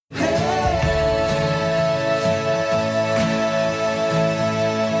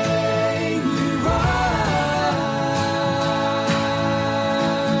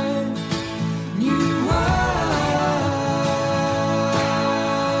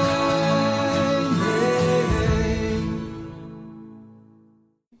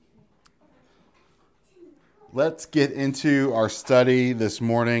Let's get into our study this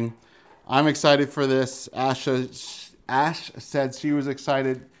morning. I'm excited for this. Ash said she was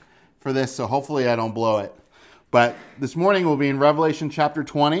excited for this, so hopefully I don't blow it. But this morning we'll be in Revelation chapter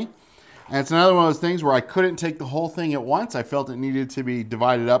 20. And it's another one of those things where I couldn't take the whole thing at once. I felt it needed to be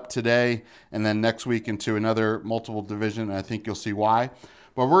divided up today and then next week into another multiple division, and I think you'll see why.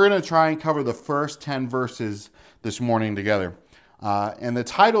 But we're going to try and cover the first 10 verses this morning together. And the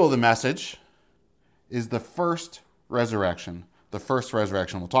title of the message is The First Resurrection. The First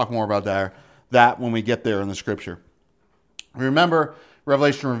Resurrection. We'll talk more about that when we get there in the scripture. Remember,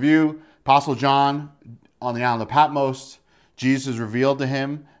 Revelation Review, Apostle John on the island of Patmos, Jesus is revealed to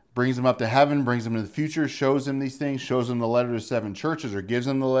him, brings him up to heaven, brings him into the future, shows him these things, shows him the letter to the 7 churches, or gives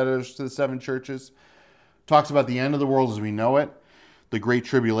him the letters to the 7 churches. Talks about the end of the world as we know it, the Great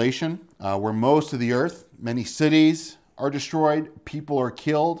Tribulation, where most of the earth, many cities are destroyed, people are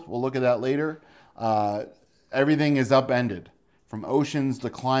killed. We'll look at that later. Everything is upended, from oceans to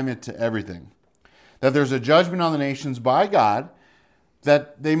climate to everything. That there's a judgment on the nations by God,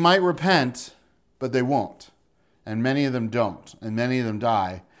 that they might repent, but they won't. And many of them don't, and many of them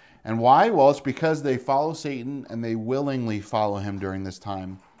die. And why? Well, it's because they follow Satan and they willingly follow him during this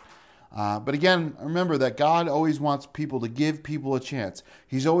time. But again, remember that God always wants people to give people a chance.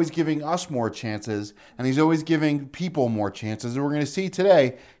 He's always giving us more chances, and he's always giving people more chances. And we're going to see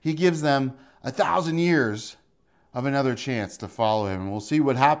today, he gives them 1,000 years of another chance to follow him. And we'll see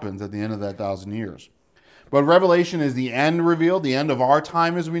what happens at the end of that 1,000 years. But Revelation is the end revealed, the end of our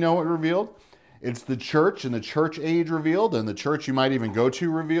time as we know it revealed. It's the church and the church age revealed, and the church you might even go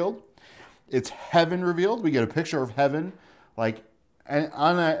to revealed. It's heaven revealed. We get a picture of heaven, like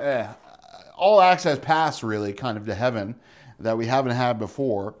all access pass, really, kind of to heaven that we haven't had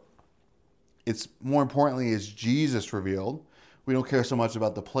before. It's more importantly is Jesus revealed. We don't care so much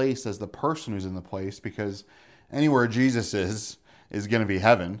about the place as the person who's in the place, because anywhere Jesus is going to be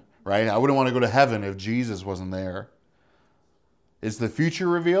heaven, right? I wouldn't want to go to heaven if Jesus wasn't there. It's the future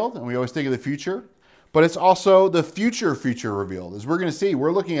revealed, and we always think of the future, but it's also the future revealed. As we're going to see,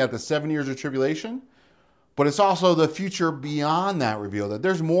 we're looking at the 7 years of tribulation, but it's also the future beyond that revealed, that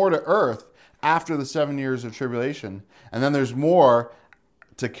there's more to earth after the 7 years of tribulation, and then there's more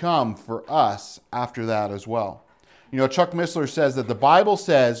to come for us after that as well. You know, Chuck Missler says that the Bible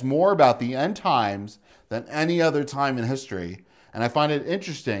says more about the end times than any other time in history, and I find it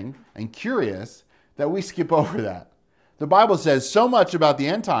interesting and curious that we skip over that. The Bible says so much about the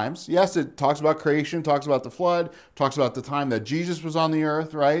end times. Yes, it talks about creation, talks about the flood, talks about the time that Jesus was on the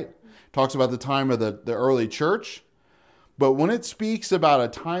earth, right? Talks about the time of the early church. But when it speaks about a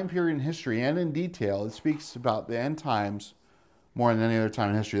time period in history and in detail, it speaks about the end times more than any other time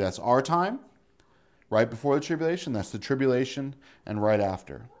in history. That's our time, right before the tribulation. That's the tribulation, and right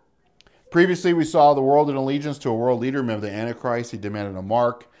after. Previously, we saw the world in allegiance to a world leader. Remember the Antichrist? He demanded a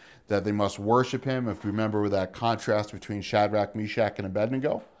mark that they must worship him. If you remember with that contrast between Shadrach, Meshach, and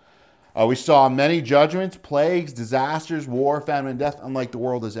Abednego. We saw many judgments, plagues, disasters, war, famine, and death, unlike the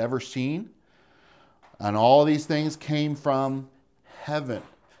world has ever seen. And all these things came from heaven,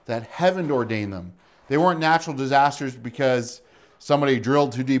 that heaven ordained them. They weren't natural disasters because somebody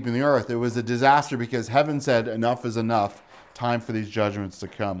drilled too deep in the earth. It was a disaster because heaven said enough is enough, time for these judgments to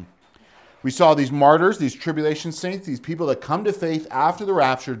come. We saw these martyrs, these tribulation saints, these people that come to faith after the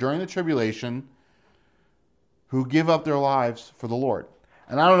rapture during the tribulation who give up their lives for the Lord.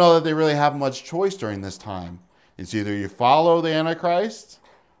 And I don't know that they really have much choice during this time. It's either you follow the Antichrist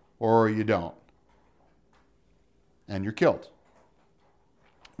or you don't. And you're killed.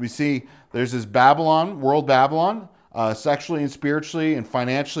 We see there's this Babylon, world Babylon, sexually and spiritually and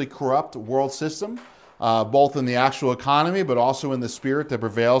financially corrupt world system, both in the actual economy, but also in the spirit that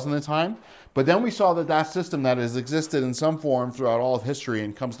prevails in the time. But then we saw that system that has existed in some form throughout all of history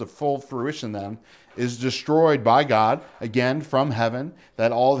and comes to full fruition then, is destroyed by God, again, from heaven,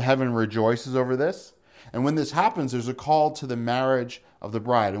 that all of heaven rejoices over this. And when this happens, there's a call to the marriage of the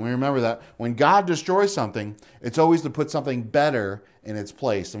bride. And we remember that when God destroys something, it's always to put something better in its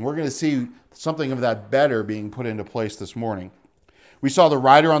place. And we're going to see something of that better being put into place this morning. We saw the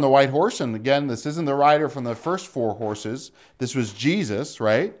rider on the white horse, and again, this isn't the rider from the first 4 horses. This was Jesus,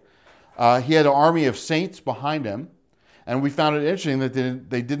 right? He had an army of saints behind him, and we found it interesting that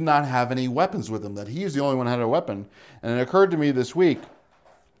they did not have any weapons with them, that he was the only one who had a weapon. And it occurred to me this week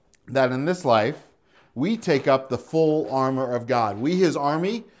that in this life, we take up the full armor of God. We, his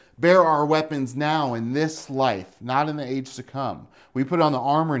army, bear our weapons now in this life, not in the age to come. We put on the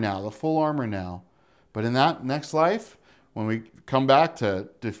armor now, the full armor now. But in that next life, when we come back to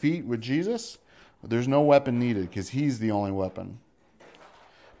defeat with Jesus, there's no weapon needed because he's the only weapon.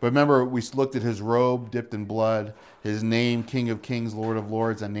 But remember, we looked at his robe dipped in blood, his name, King of Kings, Lord of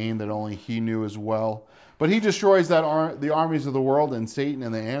Lords, a name that only he knew as well. But he destroys the armies of the world and Satan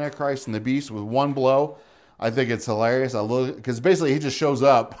and the Antichrist and the beast with one blow. I think it's hilarious. Because basically he just shows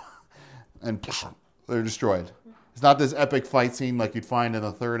up and they're destroyed. It's not this epic fight scene like you'd find in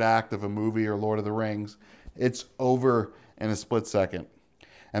the third act of a movie or Lord of the Rings. It's over in a split second.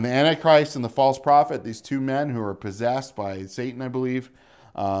 And the Antichrist and the false prophet, these two men who are possessed by Satan, I believe,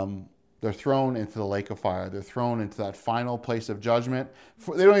 they're thrown into the lake of fire. They're thrown into that final place of judgment.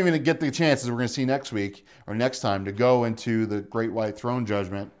 They don't even get the chance, as we're going to see next week or next time, to go into the great white throne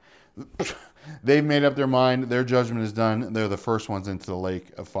judgment. They've made up their mind. Their judgment is done. They're the first ones into the lake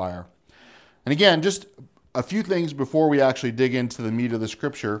of fire. And again, just a few things before we actually dig into the meat of the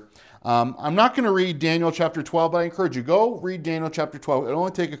scripture. I'm not going to read Daniel chapter 12, but I encourage you, go read Daniel chapter 12. It'll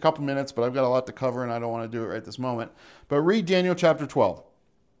only take a couple minutes, but I've got a lot to cover and I don't want to do it right this moment. But read Daniel chapter 12.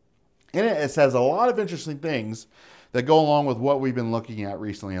 In it, it says a lot of interesting things that go along with what we've been looking at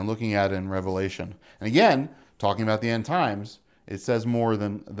recently and looking at in Revelation. And again, talking about the end times, it says more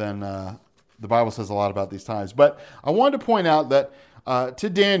than the Bible says a lot about these times. But I wanted to point out that to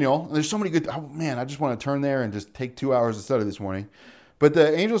Daniel, and there's so many good, oh man, I just want to turn there and just take 2 hours to study this morning. But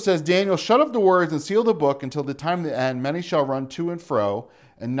the angel says, Daniel, shut up the words and seal the book until the time of the end. Many shall run to and fro,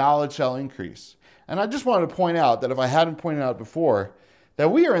 and knowledge shall increase. And I just wanted to point out that if I hadn't pointed out before, that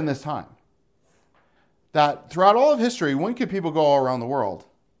we are in this time. That throughout all of history, when could people go all around the world?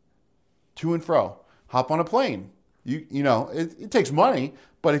 To and fro. Hop on a plane. You know, it takes money,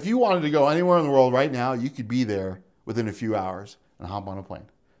 but if you wanted to go anywhere in the world right now, you could be there within a few hours and hop on a plane.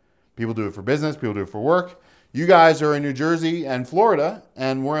 People do it for business. People do it for work. You guys are in New Jersey and Florida,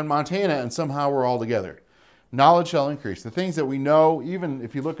 and we're in Montana, and somehow we're all together. Knowledge shall increase. The things that we know, even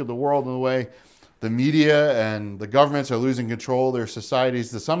if you look at the world in the way the media and the governments are losing control of their societies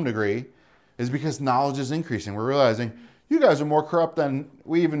to some degree, is because knowledge is increasing. We're realizing you guys are more corrupt than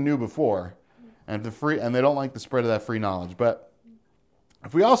we even knew before, and they don't like the spread of that free knowledge. But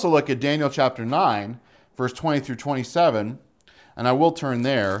if we also look at Daniel chapter 9, verse 20 through 27, and I will turn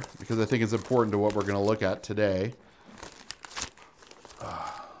there because I think it's important to what we're going to look at today.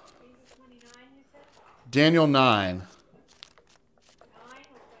 Daniel 9.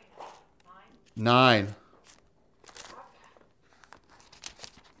 9.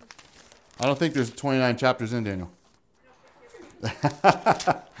 I don't think there's 29 chapters in Daniel.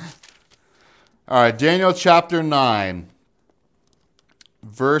 All right, Daniel chapter 9,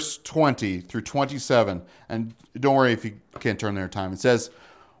 verse 20 through 27. And don't worry if you can't turn there in time. It says,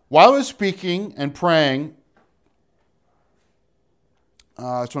 while I was speaking and praying,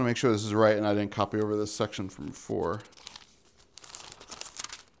 I just want to make sure this is right and I didn't copy over this section from before.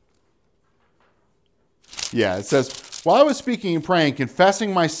 Yeah, it says, while I was speaking and praying,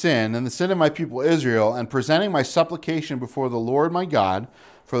 confessing my sin and the sin of my people Israel, and presenting my supplication before the Lord my God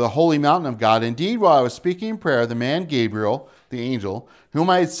for the holy mountain of God, indeed, while I was speaking in prayer, the man Gabriel, the angel, whom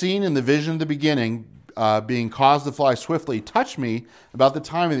I had seen in the vision of the beginning, being caused to fly swiftly, touched me about the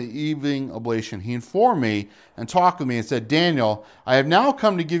time of the evening oblation. He informed me and talked with me and said, Daniel, I have now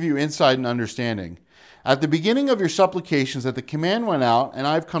come to give you insight and understanding. At the beginning of your supplications, that the command went out, and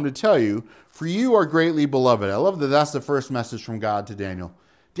I have come to tell you, for you are greatly beloved. I love that that's the first message from God to Daniel.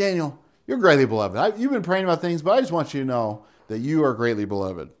 Daniel, you're greatly beloved. You've been praying about things, but I just want you to know that you are greatly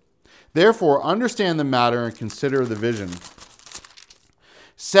beloved. Therefore, understand the matter and consider the vision.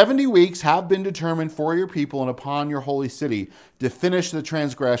 70 weeks have been determined for your people and upon your holy city to finish the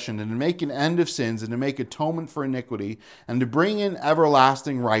transgression and to make an end of sins and to make atonement for iniquity and to bring in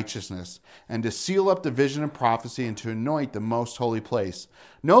everlasting righteousness and to seal up the vision and prophecy and to anoint the most holy place.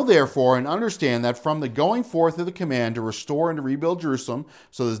 Know therefore and understand that from the going forth of the command to restore and to rebuild Jerusalem,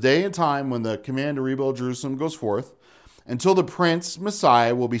 so this day and time when the command to rebuild Jerusalem goes forth, until the Prince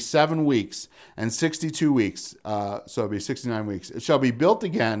Messiah will be 7 weeks and 62 weeks, so it'll be 69 weeks. It shall be built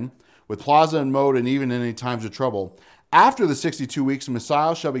again with plaza and moat and even in any times of trouble. After the 62 weeks, the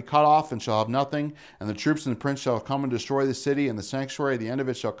Messiah shall be cut off and shall have nothing, and the troops and the prince shall come and destroy the city and the sanctuary. The end of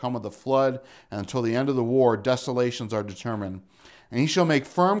it shall come with a flood, and until the end of the war, desolations are determined. And he shall make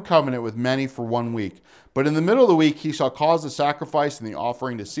firm covenant with many for 1 week. But in the middle of the week he shall cause the sacrifice and the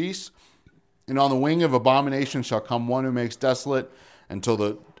offering to cease, and on the wing of abomination shall come one who makes desolate until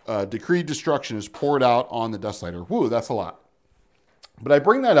the decreed destruction is poured out on the desolator. Woo, that's a lot. But I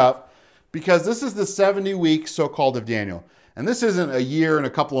bring that up because this is the 70 weeks so-called of Daniel. And this isn't a year and a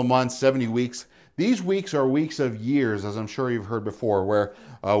couple of months, 70 weeks. These weeks are weeks of years, as I'm sure you've heard before, where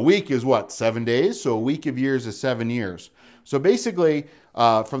a week is what, 7 days? So a week of years is 7 years. So basically,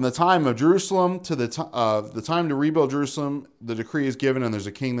 from the time of Jerusalem to the time to rebuild Jerusalem, the decree is given, and there's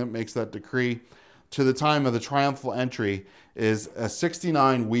a king that makes that decree, to the time of the triumphal entry is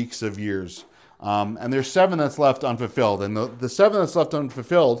 69 weeks of years. And there's 7 that's left unfulfilled. And the 7 that's left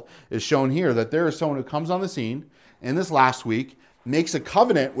unfulfilled is shown here, that there is someone who comes on the scene in this last week, makes a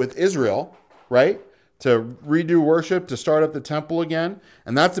covenant with Israel, right? To redo worship, to start up the temple again.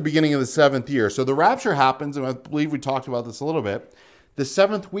 And that's the beginning of the 7th year. So the rapture happens, and I believe we talked about this a little bit. The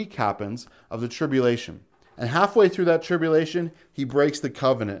 7th week happens of the tribulation. And halfway through that tribulation, he breaks the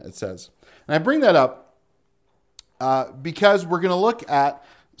covenant, it says. And I bring that up because we're going to look at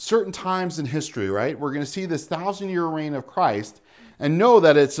certain times in history, right? We're going to see this 1,000-year reign of Christ and know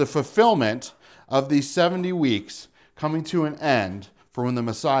that it's a fulfillment of these 70 weeks coming to an end for when the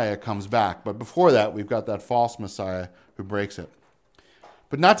Messiah comes back. But before that, we've got that false Messiah who breaks it.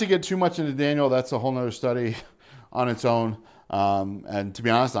 But not to get too much into Daniel, that's a whole nother study on its own. And to be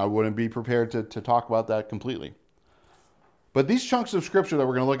honest, I wouldn't be prepared to talk about that completely. But these chunks of scripture that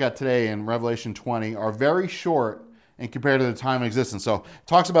we're going to look at today in Revelation 20 are very short and compared to the time of existence. So it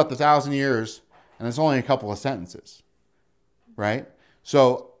talks about the 1,000 years, and it's only a couple of sentences, right?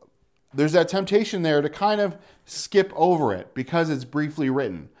 So there's that temptation there to kind of skip over it because it's briefly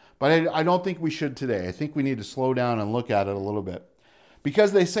written. But I don't think we should today. I think we need to slow down and look at it a little bit.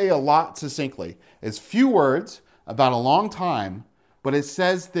 Because they say a lot succinctly. It's few words about a long time, but it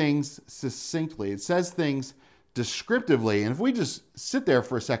says things succinctly. It says things descriptively. And if we just sit there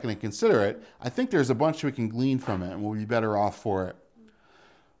for a second and consider it, I think there's a bunch we can glean from it and we'll be better off for it.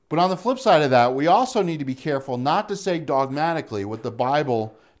 But on the flip side of that, we also need to be careful not to say dogmatically what the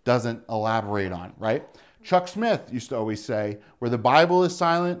Bible doesn't elaborate on, right? Chuck Smith used to always say, where the Bible is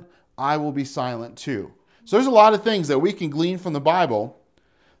silent, I will be silent too. So there's a lot of things that we can glean from the Bible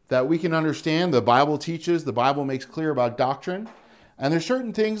that we can understand. The Bible teaches, the Bible makes clear about doctrine. And there's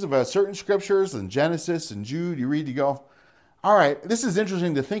certain things about certain scriptures in Genesis and Jude, you read, you go, all right, this is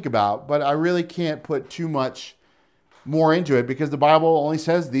interesting to think about, but I really can't put too much more into it because the Bible only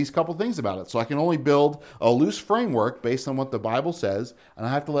says these couple things about it. So I can only build a loose framework based on what the Bible says, and I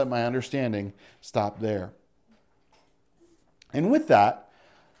have to let my understanding stop there. And with that,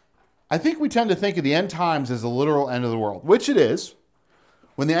 I think we tend to think of the end times as a literal end of the world, which it is.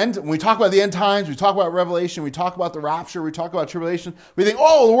 When we talk about the end times, we talk about Revelation, we talk about the rapture, we talk about tribulation, we think,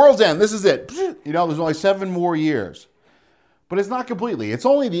 oh, the world's end, this is it. You know, there's only 7 more years. But it's not completely. It's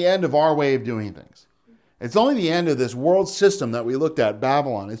only the end of our way of doing things. It's only the end of this world system that we looked at,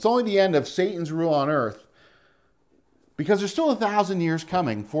 Babylon. It's only the end of Satan's rule on earth. Because there's still 1,000 years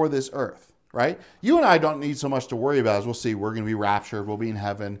coming for this earth, right? You and I don't need so much to worry about, as we'll see. We're going to be raptured. We'll be in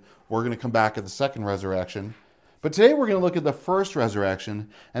heaven. We're going to come back at the second resurrection. But today we're going to look at the first resurrection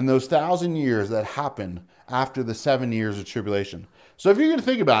and those 1,000 years that happened after the 7 years of tribulation. So if you're going to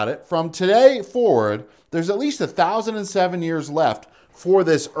think about it, from today forward, there's at least 1,007 years left for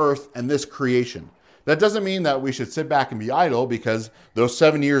this earth and this creation. That doesn't mean that we should sit back and be idle, because those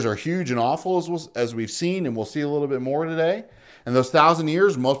 7 years are huge and awful, as we've seen, and we'll see a little bit more today. And those 1,000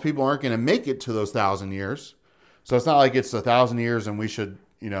 years, most people aren't going to make it to those 1,000 years. So it's not like it's 1,000 years and we should,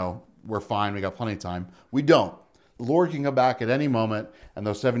 we're fine, we got plenty of time. We don't. The Lord can come back at any moment, and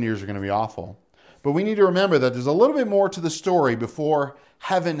those 7 years are going to be awful. But we need to remember that there's a little bit more to the story before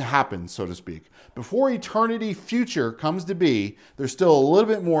heaven happens, so to speak. Before eternity future comes to be, there's still a little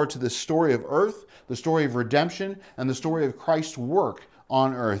bit more to the story of earth, the story of redemption, and the story of Christ's work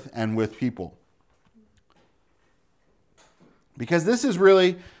on earth and with people. Because this is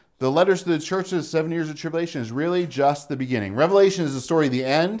really, the letters to the churches, 7 years of tribulation, is really just the beginning. Revelation is the story of the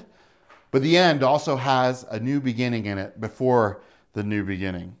end, but the end also has a new beginning in it before the new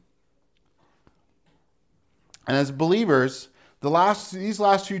beginning. And as believers, these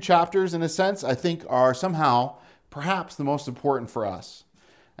last few chapters, in a sense, I think are somehow perhaps the most important for us.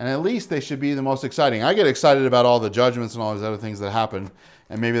 And at least they should be the most exciting. I get excited about all the judgments and all these other things that happen,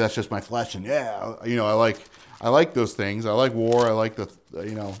 and maybe that's just my flesh. And I like those things. I like war. I like the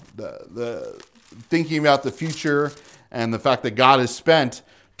thinking about the future and the fact that God has spent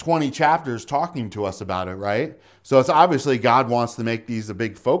 20 chapters talking to us about it, right? So it's obviously God wants to make these a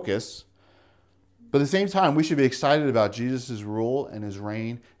big focus. But at the same time, we should be excited about Jesus' rule and his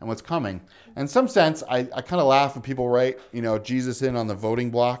reign and what's coming. And in some sense, I kind of laugh when people write, Jesus in on the voting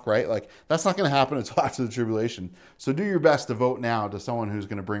block, right? Like, that's not going to happen until after the tribulation. So do your best to vote now to someone who's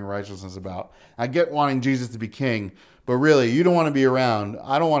going to bring righteousness about. I get wanting Jesus to be king, but really, you don't want to be around.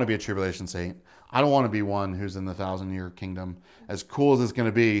 I don't want to be a tribulation saint. I don't want to be one who's in the 1,000-year kingdom. As cool as it's going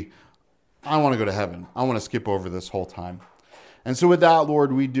to be, I want to go to heaven. I want to skip over this whole time. And so with that,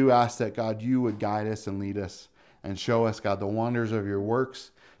 Lord, we do ask that, God, you would guide us and lead us and show us, God, the wonders of your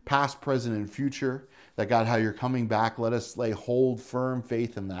works, past, present, and future. That, God, how you're coming back, let us hold firm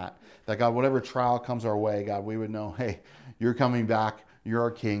faith in that. That, God, whatever trial comes our way, God, we would know, hey, you're coming back. You're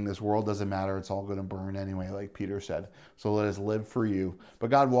our king. This world doesn't matter. It's all going to burn anyway, like Peter said. So let us live for you. But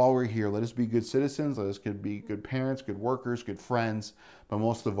God, while we're here, let us be good citizens. Let us be good parents, good workers, good friends. But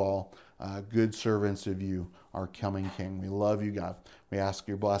most of all, good servants of you, our coming king. We love you, God. We ask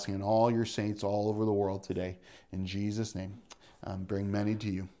your blessing on all your saints all over the world today. In Jesus' name, bring many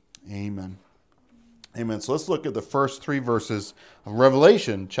to you. Amen. Amen. So let's look at the first 3 verses of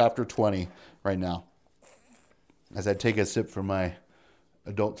Revelation chapter 20 right now. As I take a sip from my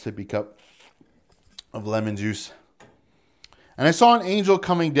adult sippy cup of lemon juice. And I saw an angel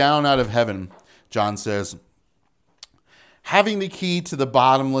coming down out of heaven, John says, having the key to the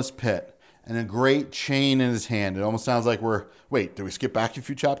bottomless pit and a great chain in his hand. It almost sounds like did we skip back a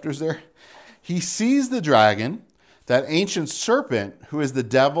few chapters there? He seized the dragon, that ancient serpent who is the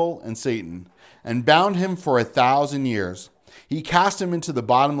devil and Satan, and bound him for 1,000 years. He cast him into the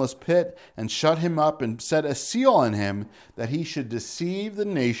bottomless pit and shut him up and set a seal on him that he should deceive the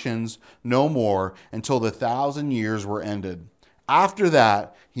nations no more until the 1,000 years were ended. After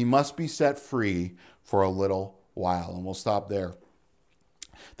that, he must be set free for a little while. And we'll stop there.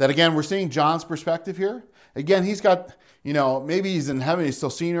 That again, we're seeing John's perspective here. Again, he's got, maybe he's in heaven, he's still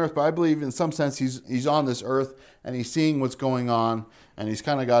seeing earth, but I believe in some sense he's on this earth and he's seeing what's going on. And he's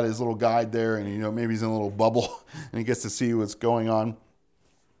kind of got his little guide there, and maybe he's in a little bubble, and he gets to see what's going on.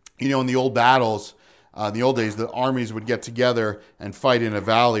 In the old battles, in the old days, the armies would get together and fight in a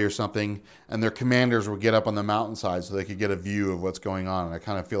valley or something, and their commanders would get up on the mountainside so they could get a view of what's going on. And I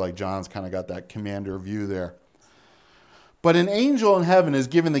kind of feel like John's kind of got that commander view there. But an angel in heaven is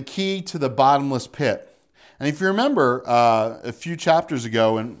given the key to the bottomless pit. And if you remember a few chapters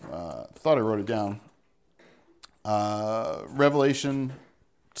ago, and I thought I wrote it down, Revelation,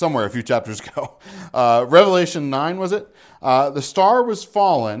 somewhere a few chapters ago, Revelation 9, was it? The star was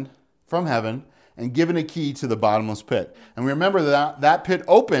fallen from heaven and given a key to the bottomless pit. And we remember that pit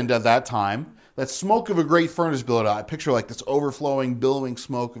opened at that time. That smoke of a great furnace billowed out. I picture like this overflowing, billowing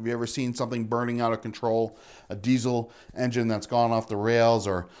smoke. Have you ever seen something burning out of control? A diesel engine that's gone off the rails,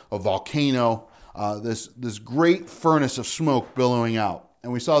 or a volcano. This great furnace of smoke billowing out.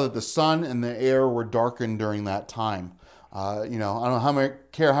 And we saw that the sun and the air were darkened during that time. I don't know how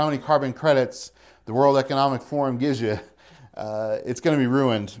many carbon credits the World Economic Forum gives you. It's going to be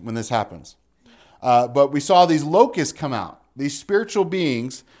ruined when this happens. But we saw these locusts come out, these spiritual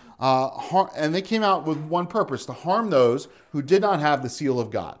beings, and they came out with one purpose: to harm those who did not have the seal of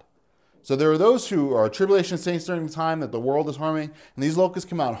God. So there are those who are tribulation saints during the time that the world is harming, and these locusts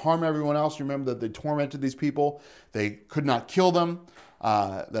come out and harm everyone else. You remember that they tormented these people. They could not kill them.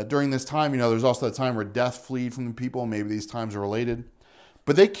 That during this time, there's also that time where death fled from the people. Maybe these times are related.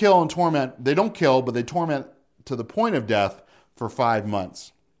 But they kill and torment. They don't kill, but they torment to the point of death for 5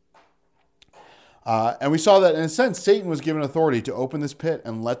 months. And we saw that, in a sense, Satan was given authority to open this pit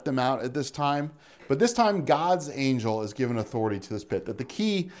and let them out at this time. But this time, God's angel is given authority to this pit. That the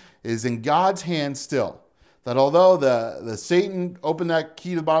key is in God's hand still. That although the Satan opened that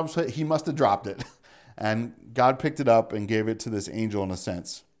key to the bottom pit, he must have dropped it. And God picked it up and gave it to this angel in a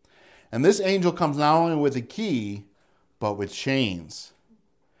sense. And this angel comes not only with a key, but with chains.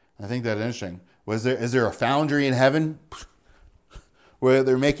 I think that's interesting. Is there a foundry in heaven where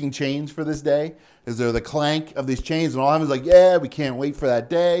they're making chains for this day? Is there the clank of these chains? And all heaven's like, yeah, we can't wait for that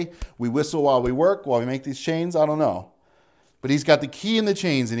day. We whistle while we work, while we make these chains. I don't know. But he's got the key in the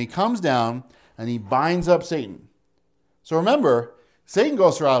chains, and he comes down and he binds up Satan. So remember, Satan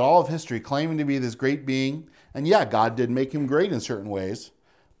goes throughout all of history claiming to be this great being. And yeah, God did make him great in certain ways,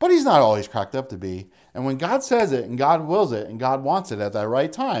 but he's not all he's cracked up to be. And when God says it and God wills it and God wants it at that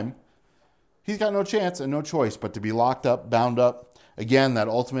right time, he's got no chance and no choice but to be locked up, bound up. Again, that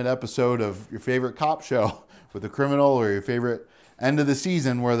ultimate episode of your favorite cop show with the criminal, or your favorite end of the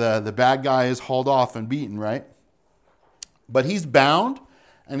season where the bad guy is hauled off and beaten, right? But he's bound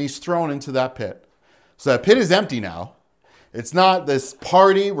and he's thrown into that pit. So that pit is empty now. It's not this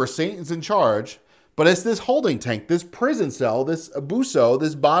party where Satan's in charge, but it's this holding tank, this prison cell, this abuso,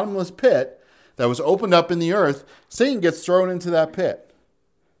 this bottomless pit that was opened up in the earth. Satan gets thrown into that pit.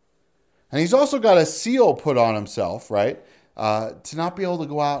 And he's also got a seal put on himself, right? To not be able to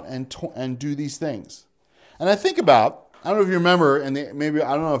go out and do these things. And I think about, I don't know if you remember, and maybe,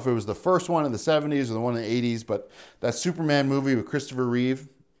 I don't know if it was the first one in the 70s or the one in the 80s, but that Superman movie with Christopher Reeve,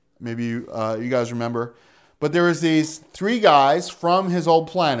 maybe you guys remember. But there was these 3 guys from his old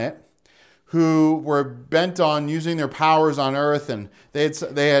planet who were bent on using their powers on earth, and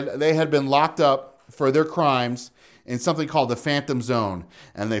they had been locked up for their crimes in something called the Phantom Zone.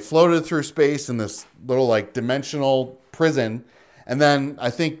 And they floated through space in this little like dimensional prison. And then I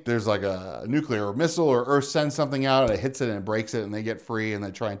think there's like a nuclear missile or Earth sends something out and it hits it and it breaks it and they get free and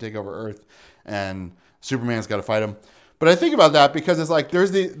they try and take over Earth and Superman's got to fight them. But I think about that because it's like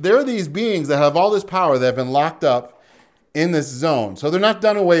there are these beings that have all this power that have been locked up in this zone. So they're not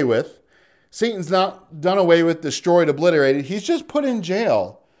done away with. Satan's not done away with, destroyed, obliterated. He's just put in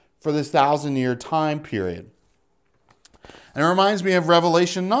jail for this 1,000-year time period. And it reminds me of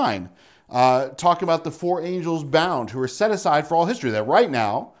Revelation 9. Talk about the 4 angels bound who are set aside for all history. That right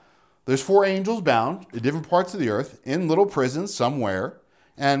now, there's 4 angels bound in different parts of the earth in little prisons somewhere.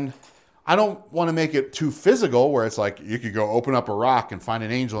 And I don't want to make it too physical where it's like you could go open up a rock and find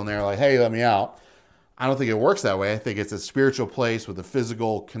an angel in there like, hey, let me out. I don't think it works that way. I think it's a spiritual place with a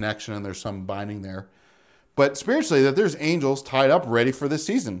physical connection and there's some binding there. But spiritually, that there's angels tied up ready for this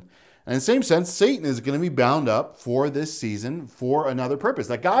season. And in the same sense, Satan is going to be bound up for this season for another purpose.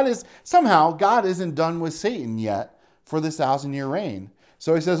 That God isn't done with Satan yet for this 1,000-year reign.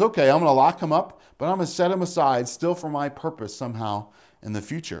 So he says, okay, I'm going to lock him up, but I'm going to set him aside still for my purpose somehow in the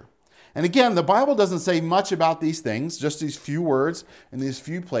future. And again, the Bible doesn't say much about these things, just these few words in these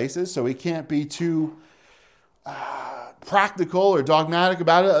few places. So we can't be too practical or dogmatic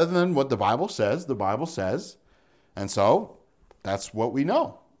about it other than what the Bible says. The Bible says. And so that's what we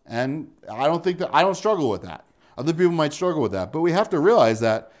know. And I don't struggle with that. Other people might struggle with that. But we have to realize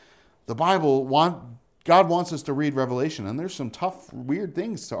that the Bible, God wants us to read Revelation. And there's some tough, weird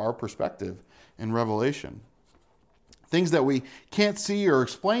things to our perspective in Revelation. Things that we can't see or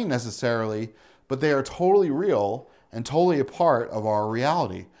explain necessarily, but they are totally real and totally a part of our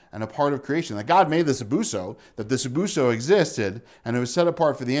reality and a part of creation. That God made this Abuso, that this Abuso existed, and it was set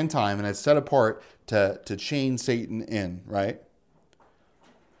apart for the end time, and it's set apart to chain Satan in, right?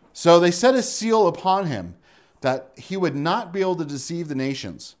 So they set a seal upon him that he would not be able to deceive the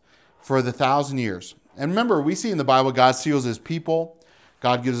nations for the 1,000 years. And remember, we see in the Bible, God seals his people.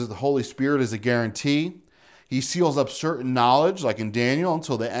 God gives us the Holy Spirit as a guarantee. He seals up certain knowledge, like in Daniel,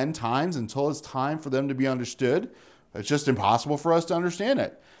 until the end times, until it's time for them to be understood. It's just impossible for us to understand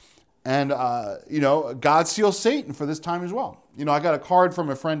it. And, God seals Satan for this time as well. I got a card from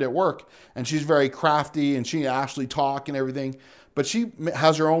a friend at work, and she's very crafty, and she can actually talk and everything. But she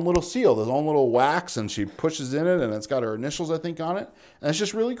has her own little seal, this own little wax, and she pushes in it, and it's got her initials, I think, on it. And it's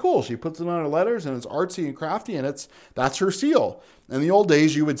just really cool. She puts it on her letters, and it's artsy and crafty, and that's her seal. In the old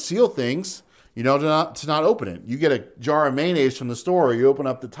days, you would seal things, to not open it. You get a jar of mayonnaise from the store, you open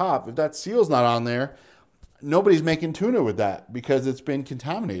up the top. If that seal's not on there, nobody's making tuna with that because it's been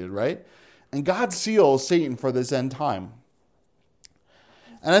contaminated, right? And God seals Satan for this end time.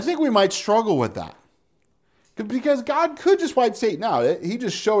 And I think we might struggle with that. Because God could just wipe Satan out. He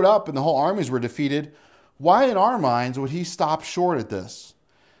just showed up and the whole armies were defeated. Why in our minds would he stop short at this?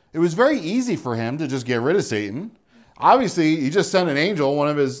 It was very easy for him to just get rid of Satan. Obviously, he just sent an angel, one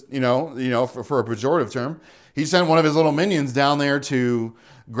of his, for a pejorative term, he sent one of his little minions down there to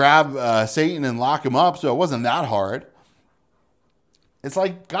grab Satan and lock him up, so it wasn't that hard. It's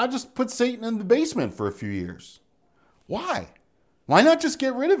like God just put Satan in the basement for a few years. Why? Why not just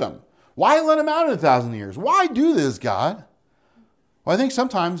get rid of him? Why let him out in 1,000 years? Why do this, God? Well, I think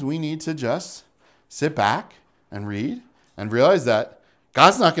sometimes we need to just sit back and read and realize that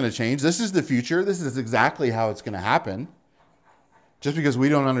God's not going to change. This is the future. This is exactly how it's going to happen. Just because we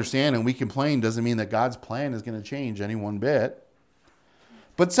don't understand and we complain doesn't mean that God's plan is going to change any one bit.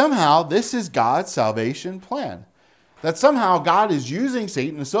 But somehow, this is God's salvation plan. That somehow God is using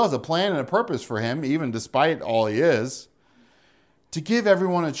Satan and still has a plan and a purpose for him, even despite all he is, to give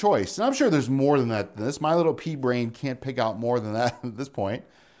everyone a choice. And I'm sure there's more than that. My little pea brain can't pick out more than that at this point.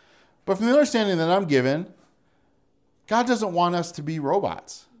 But from the understanding that I'm given, God doesn't want us to be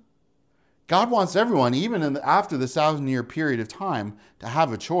robots. God wants everyone, even after the 1,000-year period of time, to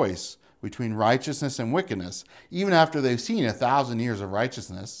have a choice between righteousness and wickedness, even after they've seen 1,000 years of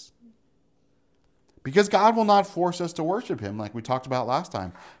righteousness. Because God will not force us to worship him like we talked about last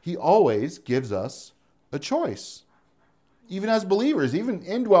time. He always gives us a choice. Even as believers, even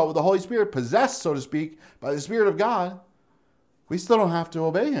indwelt with the Holy Spirit, possessed, so to speak, by the Spirit of God, we still don't have to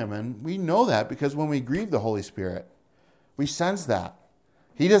obey him. And we know that because when we grieve the Holy Spirit, we sense that.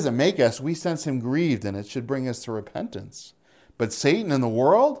 He doesn't make us, we sense him grieved, and it should bring us to repentance. But Satan and the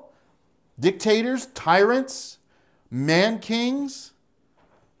world, dictators, tyrants, man kings,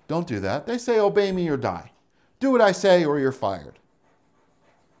 don't do that. They say, obey me or die. Do what I say or you're fired.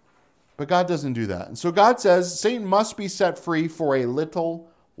 But God doesn't do that. And so God says Satan must be set free for a little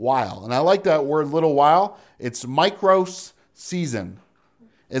while. And I like that word little while. It's micros season.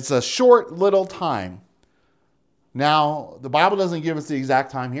 It's a short little time. Now, the Bible doesn't give us the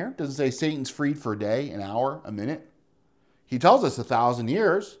exact time here. It doesn't say Satan's freed for a day, an hour, a minute. He tells us 1,000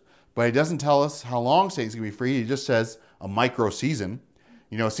 years, but he doesn't tell us how long Satan's going to be free. He just says a micro season.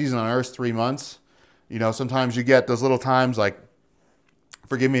 A season on earth, 3 months. Sometimes you get those little times like,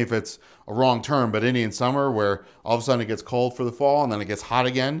 forgive me if it's a wrong term, but Indian summer where all of a sudden it gets cold for the fall and then it gets hot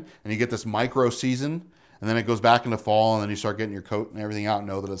again and you get this micro season and then it goes back into fall and then you start getting your coat and everything out and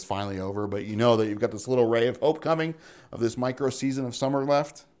know that it's finally over. But you know that you've got this little ray of hope coming of this micro season of summer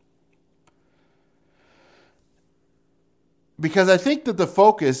left. Because I think that the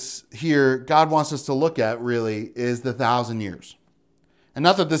focus here God wants us to look at really is the 1,000 years. And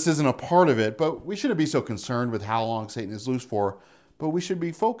not that this isn't a part of it, but we shouldn't be so concerned with how long Satan is loose for, but we should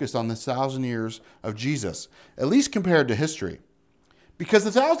be focused on the 1,000 years of Jesus, at least compared to history. Because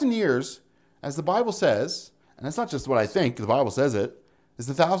the 1,000 years, as the Bible says, and it's not just what I think, the Bible says it, is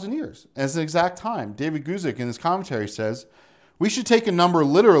the 1,000 years. And it's an exact time. David Guzik in his commentary says, we should take a number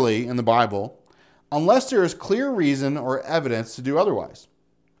literally in the Bible unless there is clear reason or evidence to do otherwise.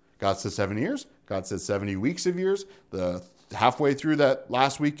 God says 7 years. God says 70 weeks of years. The halfway through that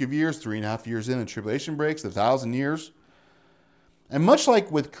last week of years, 3.5 years in, and tribulation breaks, the 1,000 years. And much like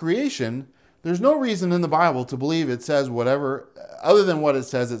with creation, there's no reason in the Bible to believe it says whatever, other than what it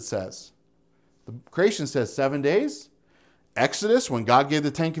says it says. The creation says 7 days. Exodus, when God gave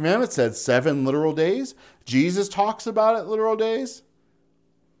the 10 Commandments, said 7 literal days. Jesus talks about it literal days.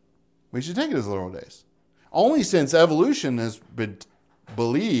 We should take it as literal days. Only since evolution has been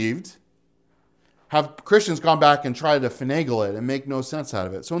believed have Christians gone back and tried to finagle it and make no sense out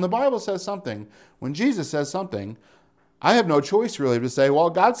of it. So when the Bible says something, when Jesus says something, I have no choice really to say, well,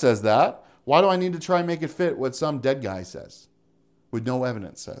 God says that. Why do I need to try and make it fit what some dead guy says with no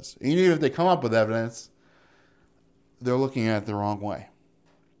evidence says? And even if they come up with evidence, they're looking at it the wrong way.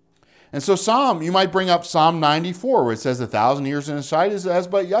 And so you might bring up Psalm 94, where it says 1,000 years in his sight is as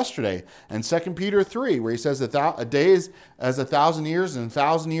but yesterday. And 2 Peter 3, where he says a day is as 1,000 years and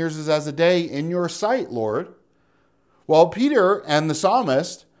 1,000 years is as a day in your sight, Lord. Well, Peter and the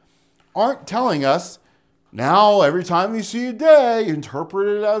psalmist aren't telling us, now every time you see a day, interpret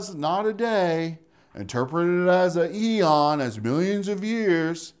it as not a day. Interpret it as an eon, as millions of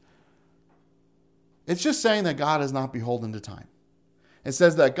years. It's just saying that God is not beholden to time. It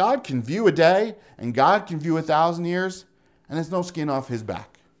says that God can view a day and God can view 1,000 years, and there's no skin off his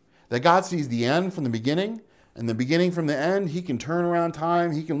back. That God sees the end from the beginning and the beginning from the end. He can turn around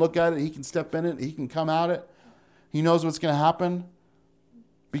time. He can look at it. He can step in it. He can come at it. He knows what's going to happen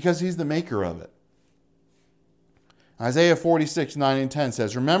because he's the maker of it. Isaiah 46, 9 and 10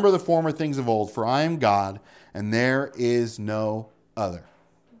 says, remember the former things of old, for I am God and there is no other.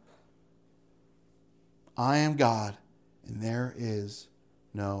 I am God and there is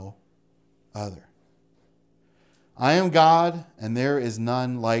no other. I am God, and there is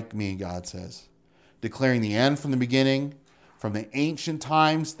none like me, God says, declaring the end from the beginning, from the ancient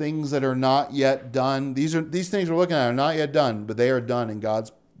times, things that are not yet done. These things we're looking at are not yet done, but they are done in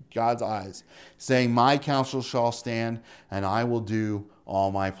God's eyes, saying, my counsel shall stand, and I will do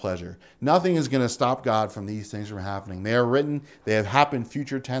all my pleasure. Nothing is going to stop God from these things from happening. They are written, they have happened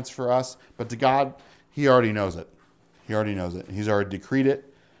future tense for us, but to God, he already knows it. He already knows it. He's already decreed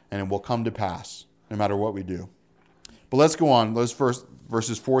it, and it will come to pass no matter what we do. But let's go on. Those first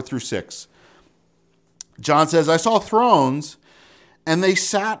verses 4 through 6. John says, I saw thrones, and they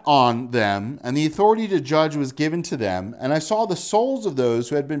sat on them, and the authority to judge was given to them. And I saw the souls of those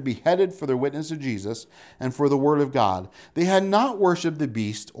who had been beheaded for their witness of Jesus and for the word of God. They had not worshipped the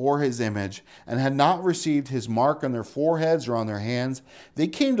beast or his image, and had not received his mark on their foreheads or on their hands. They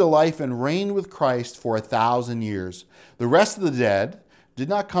came to life and reigned with Christ for 1,000 years. The rest of the dead did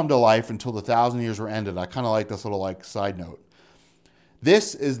not come to life until the 1,000 years were ended. I kind of like this little side note.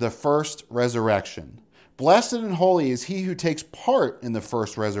 This is the first resurrection. Blessed and holy is he who takes part in the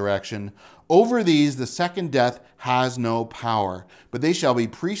first resurrection. Over these the second death has no power, but they shall be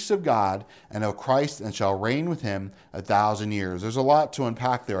priests of God and of Christ and shall reign with him 1,000 years. There's a lot to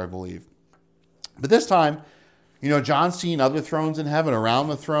unpack there, I believe. But this time, John's seen other thrones in heaven. Around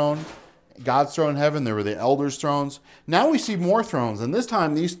the throne, God's throne in heaven, there were the elders' thrones. Now we see more thrones, and this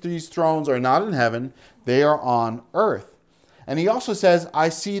time these thrones are not in heaven, they are on earth. And he also says, I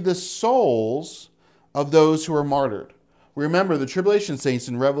see the souls of those who are martyred. We remember the tribulation saints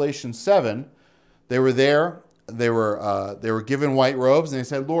in Revelation 7, they were there, they were given white robes, and they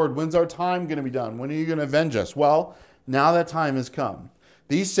said, Lord, when's our time going to be done? When are you going to avenge us? Well, now that time has come.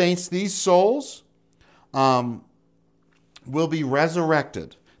 These saints, these souls, will be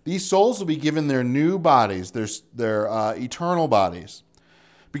resurrected. These souls will be given their new bodies, their eternal bodies.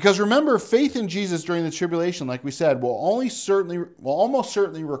 Because remember, faith in Jesus during the tribulation, like we said, will almost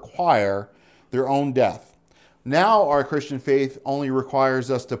certainly require their own death. Now our Christian faith only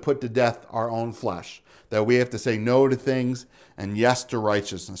requires us to put to death our own flesh, that we have to say no to things and yes to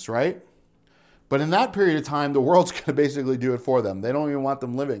righteousness, right? But in that period of time, the world's going to basically do it for them. They don't even want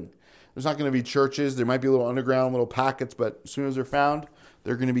them living. There's not going to be churches. There might be little underground, little packets, but as soon as they're found,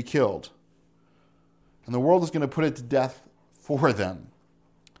 they're going to be killed. And the world is going to put it to death for them.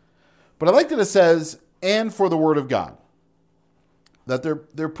 But I like that it says, and for the word of God. That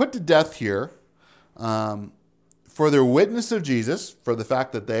they're put to death here for their witness of Jesus, for the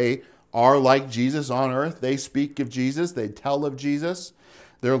fact that they are like Jesus on earth. They speak of Jesus. They tell of Jesus.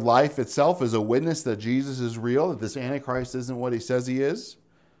 Their life itself is a witness that Jesus is real, that this Antichrist isn't what he says he is.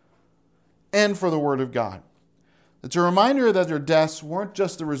 And for the word of God. It's a reminder that their deaths weren't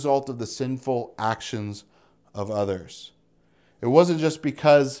just the result of the sinful actions of others. It wasn't just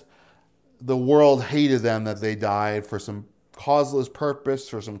because the world hated them that they died for some causeless purpose,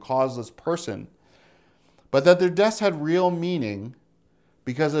 for some causeless person, but that their deaths had real meaning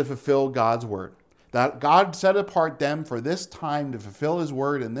because they fulfilled God's word. That God set apart them for this time to fulfill his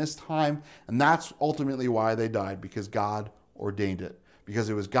word in this time, and that's ultimately why they died, because God ordained it. Because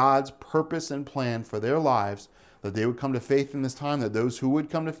it was God's purpose and plan for their lives that they would come to faith in this time, that those who would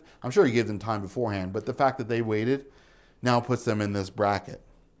come to, I'm sure he gave them time beforehand, but the fact that they waited now puts them in this bracket.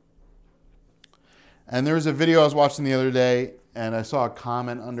 And there was a video I was watching the other day, and I saw a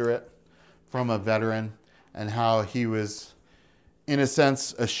comment under it from a veteran, and how he was, in a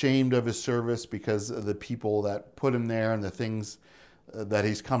sense, ashamed of his service because of the people that put him there and the things that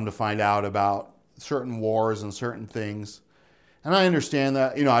he's come to find out about certain wars and certain things. And I understand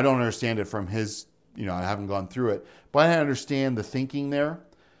that. I don't understand it from his, I haven't gone through it, but I understand the thinking there.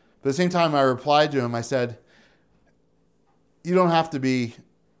 But at the same time, I replied to him, I said, you don't have to be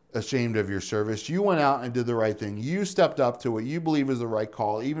ashamed of your service. You went out and did the right thing. You stepped up to what you believe is the right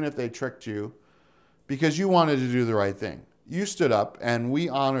call, even if they tricked you, because you wanted to do the right thing. You stood up, and we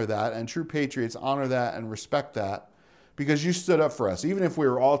honor that, and true patriots honor that and respect that, because you stood up for us. Even if we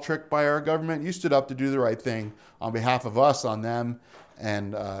were all tricked by our government, you stood up to do the right thing on behalf of us, on them,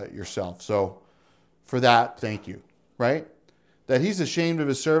 and yourself. So for that, thank you, right? That he's ashamed of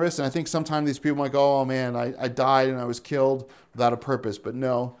his service, and I think sometimes these people might go, oh man, I died and I was killed without a purpose. But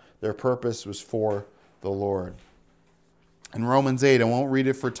no, their purpose was for the Lord. In Romans 8, I won't read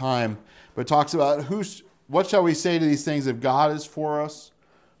it for time, but it talks about what shall we say to these things? If God is for us,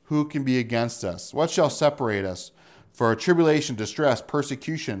 who can be against us? What shall separate us? For tribulation, distress,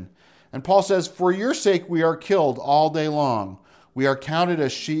 persecution. And Paul says, for your sake we are killed all day long. We are counted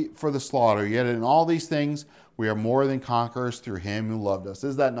as sheep for the slaughter. Yet in all these things we are more than conquerors through him who loved us.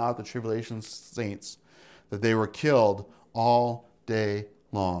 Is that not the tribulation saints? That they were killed all day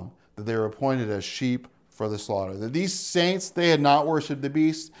long. That they were appointed as sheep for the slaughter. That these saints, they had not worshipped the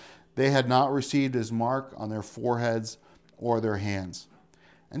beast. They had not received his mark on their foreheads or their hands.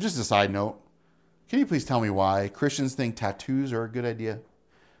 And just a side note, can you please tell me why Christians think tattoos are a good idea?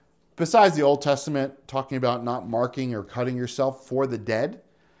 Besides the Old Testament talking about not marking or cutting yourself for the dead,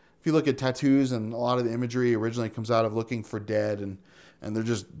 if you look at tattoos, and a lot of the imagery originally comes out of looking for dead, and they're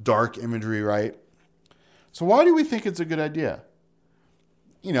just dark imagery, right? So why do we think it's a good idea?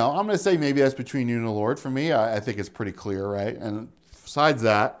 I'm going to say maybe that's between you and the Lord. For me, I think it's pretty clear, right? And besides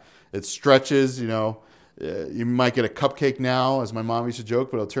that, it stretches, you might get a cupcake now, as my mom used to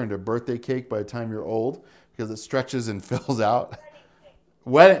joke, but it'll turn to a birthday cake by the time you're old because it stretches and fills out.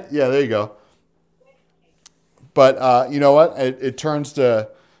 Yeah, there you go. But you know what? It turns to,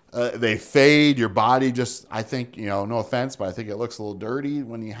 they fade. Your body just, I think, no offense, but I think it looks a little dirty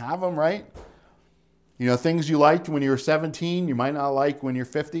when you have them, right? Things you liked when you were 17, you might not like when you're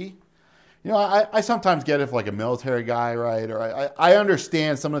 50. I sometimes get it for like a military guy, right? Or I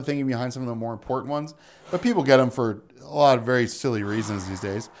understand some of the thinking behind some of the more important ones, but people get them for a lot of very silly reasons these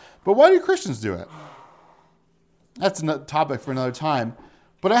days. But why do Christians do it? That's a topic for another time.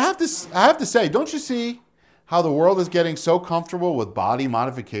 But I have to say, don't you see how the world is getting so comfortable with body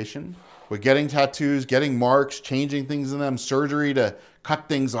modification? With getting tattoos, getting marks, changing things in them, surgery to cut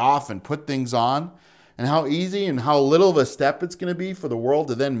things off and put things on. And how easy and how little of a step it's going to be for the world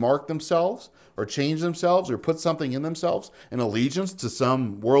to then mark themselves or change themselves or put something in themselves in allegiance to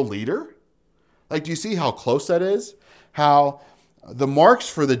some world leader. Like, do you see how close that is? How the marks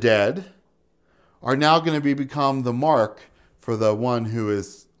for the dead are now going to become the mark for the one who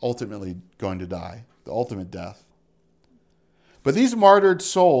is ultimately going to die, the ultimate death. But these martyred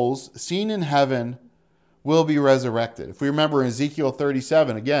souls seen in heaven will be resurrected. If we remember in Ezekiel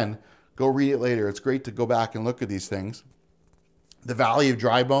 37, again, go read it later. It's great to go back and look at these things. The valley of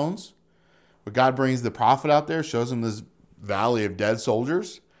dry bones, where God brings the prophet out there, shows him this valley of dead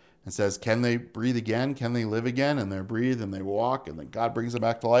soldiers, and says, can they breathe again? Can they live again? And they breathe and they walk, and then God brings them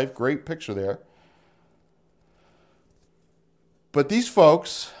back to life. Great picture there. But these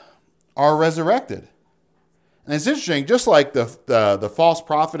folks are resurrected. And it's interesting, just like the false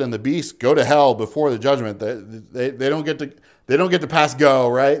prophet and the beast go to hell before the judgment, they don't get to pass go,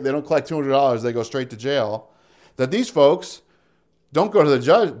 right? They don't collect $200, they go straight to jail. That these folks don't go to the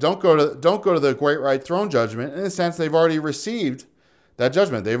judge, don't go to the great white throne judgment. In a sense, they've already received that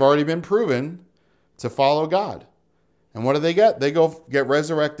judgment. They've already been proven to follow God. And what do they get? They go get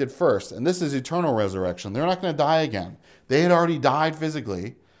resurrected first. And this is eternal resurrection. They're not going to die again. They had already died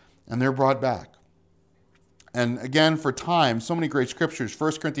physically, and they're brought back. And again, for time, so many great scriptures.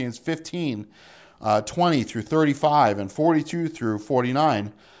 1 Corinthians 15, 20 through 35, and 42 through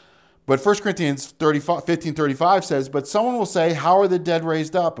 49. But 1 Corinthians 15:35 says, but someone will say, how are the dead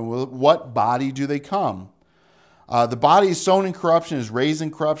raised up? And with what body do they come? The body is sown in corruption, is raised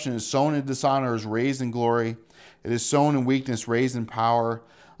in corruption, is sown in dishonor, is raised in glory. It is sown in weakness, raised in power.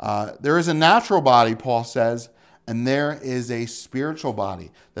 There is a natural body, Paul says, and there is a spiritual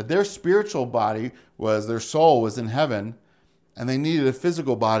body. That their spiritual body was, their soul was in heaven, and they needed a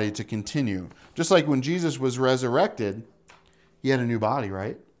physical body to continue. Just like when Jesus was resurrected, he had a new body,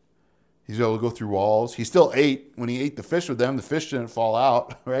 right? He's able to go through walls. He still ate. When he ate the fish with them, the fish didn't fall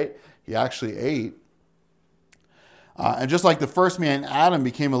out, right? He actually ate. And just like the first man, Adam,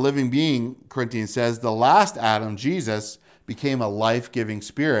 became a living being, Corinthians says, the last Adam, Jesus, became a life-giving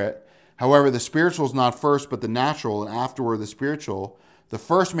spirit. However, the spiritual is not first, but the natural, and afterward the spiritual. The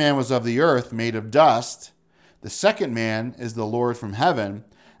first man was of the earth, made of dust. The second man is the Lord from heaven.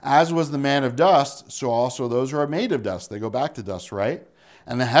 As was the man of dust, so also those who are made of dust. They go back to dust, right?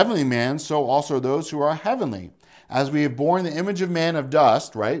 And the heavenly man, so also those who are heavenly. As we have borne the image of man of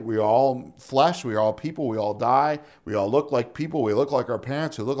dust, right? We are all flesh, we are all people, we all die. We all look like people, we look like our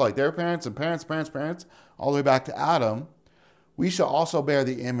parents, who look like their parents, and parents, all the way back to Adam. We shall also bear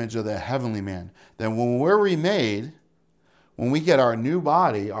the image of the heavenly man. Then when we're remade, when we get our new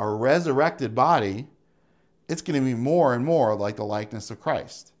body, our resurrected body, it's going to be more and more like the likeness of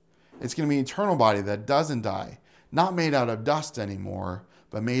Christ. It's going to be an eternal body that doesn't die, not made out of dust anymore,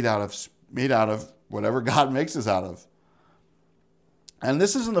 but made out of whatever God makes us out of. And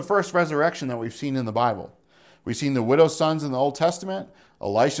this isn't the first resurrection that we've seen in the Bible. We've seen the widow's sons in the Old Testament.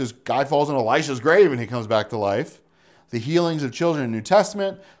 Guy falls in Elisha's grave and he comes back to life. The healings of children in the New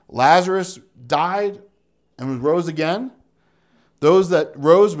Testament. Lazarus died and rose again. Those that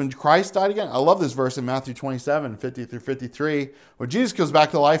rose when Christ died again. I love this verse in Matthew 27, 50 through 53. When Jesus comes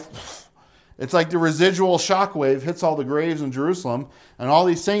back to life, it's like the residual shockwave hits all the graves in Jerusalem, and all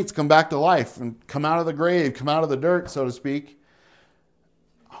these saints come back to life and come out of the grave, come out of the dirt, so to speak.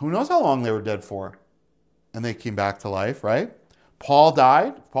 Who knows how long they were dead for? And they came back to life, right? Paul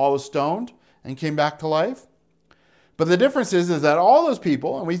died. Paul was stoned and came back to life. But the difference is that all those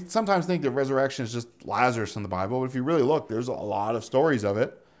people, and we sometimes think that resurrection is just Lazarus in the Bible, but if you really look, there's a lot of stories of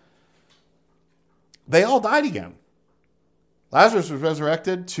it. They all died again. Lazarus was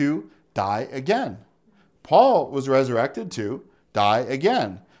resurrected to die again. Paul was resurrected to die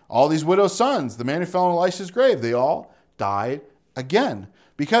again. All these widow's sons, the man who fell in Elisha's grave, they all died again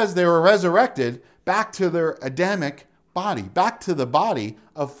because they were resurrected back to their Adamic body, back to the body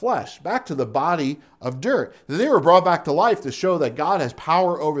of flesh, back to the body of dirt. They were brought back to life to show that God has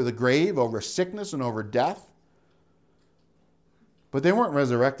power over the grave, over sickness, and over death. But they weren't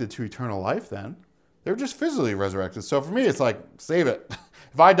resurrected to eternal life then. They were just physically resurrected. So for me, it's like, save it.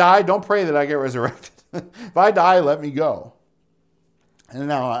 If I die, don't pray that I get resurrected. If I die, let me go. And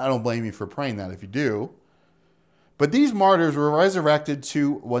now I don't blame you for praying that if you do. But these martyrs were resurrected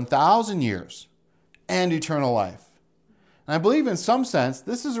to 1,000 years and eternal life. And I believe in some sense,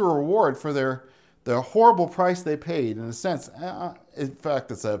 this is a reward for their horrible price they paid. In a sense, in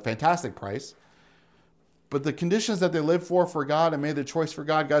fact, it's a fantastic price. But the conditions that they lived for God and made the choice for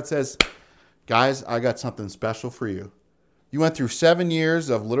God, God says, guys, I got something special for you. You went through 7 years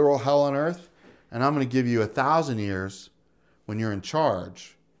of literal hell on earth, and I'm going to give you 1,000 years when you're in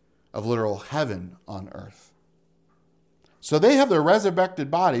charge of literal heaven on earth. So they have their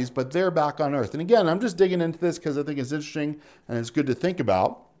resurrected bodies, but they're back on earth. And again, I'm just digging into this because I think it's interesting and it's good to think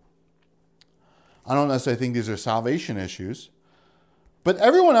about. I don't necessarily think these are salvation issues. But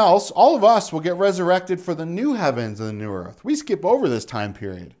everyone else, all of us, will get resurrected for the new heavens and the new earth. We skip over this time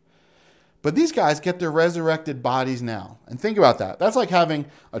period. But these guys get their resurrected bodies now. And think about that. That's like having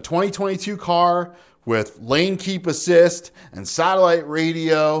a 2022 car with lane keep assist and satellite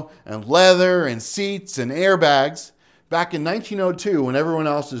radio and leather and seats and airbags back in 1902 when everyone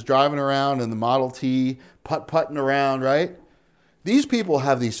else is driving around in the Model T, putt-putting around, right? These people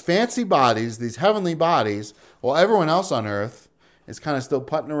have these fancy bodies, these heavenly bodies, while everyone else on earth is kind of still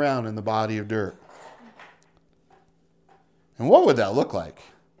putting around in the body of dirt. And what would that look like?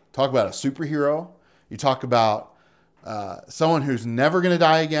 Talk about a superhero. You talk about someone who's never going to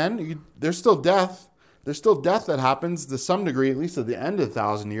die again. There's still death. There's still death that happens to some degree, at least at the end of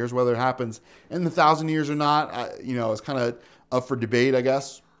 1,000 years. Whether it happens in the 1,000 years or not, it's kind of up for debate, I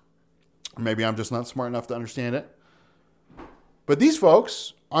guess. Or maybe I'm just not smart enough to understand it. But these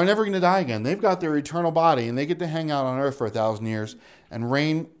folks are never going to die again. They've got their eternal body, and they get to hang out on earth for 1,000 years and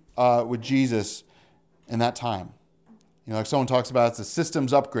reign with Jesus in that time. Like someone talks about, it's a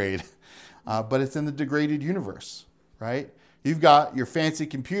systems upgrade, but it's in the degraded universe, right? You've got your fancy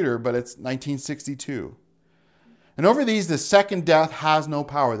computer, but it's 1962. And over these, the second death has no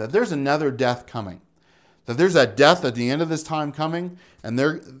power, that there's another death coming. That there's that death at the end of this time coming, and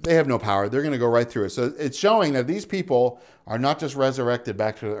they have no power. They're going to go right through it. So it's showing that these people are not just resurrected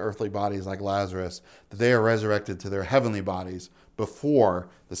back to their earthly bodies like Lazarus, that they are resurrected to their heavenly bodies before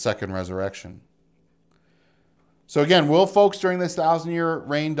the second resurrection. So again, will folks during this 1,000-year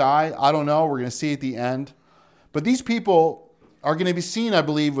reign die? I don't know. We're going to see at the end. But these people are going to be seen, I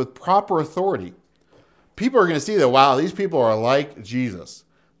believe, with proper authority. People are going to see that, wow, these people are like Jesus.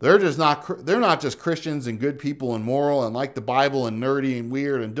 They're not just Christians and good people and moral and like the Bible and nerdy and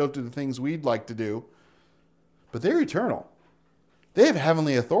weird and don't do the things we'd like to do. But they're eternal. They have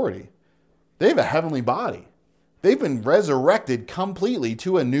heavenly authority. They have a heavenly body. They've been resurrected completely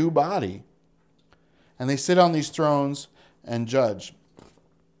to a new body. And they sit on these thrones and judge.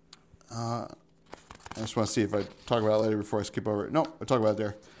 I just want to see if I talk about it later before I skip over it. No, I'll talk about it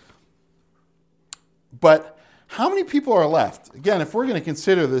there. But how many people are left? Again, if we're going to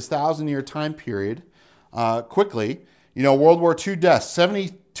consider this 1,000-year time period quickly, World War II deaths,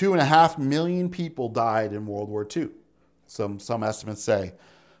 72.5 million people died in World War II. Some estimates say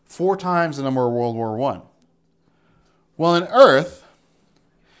 4 times the number of World War I. Well, in Earth,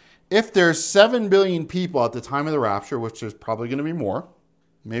 if there's 7 billion people at the time of the rapture, which there's probably going to be more,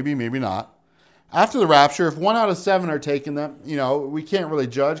 maybe not. After the rapture, if 1 out of 7 are taken, then we can't really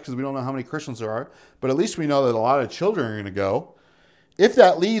judge because we don't know how many Christians there are, but at least we know that a lot of children are going to go. If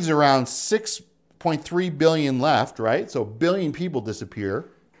that leaves around 6.3 billion left, right? So a billion people disappear.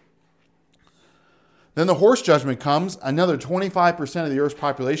 Then the horse judgment comes. Another 25% of the Earth's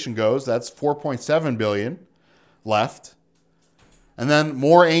population goes. That's 4.7 billion left. And then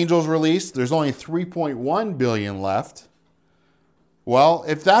more angels released. There's only 3.1 billion left. Well,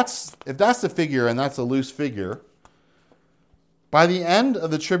 if that's the figure, and that's a loose figure, by the end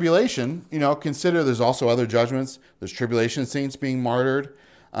of the tribulation, consider there's also other judgments. There's tribulation saints being martyred,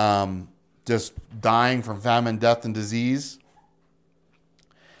 just dying from famine, death, and disease.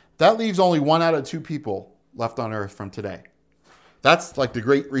 That leaves only 1 out of 2 people left on earth from today. That's like the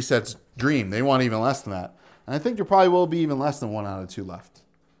Great Reset's dream. They want even less than that. And I think there probably will be even less than 1 out of 2 left.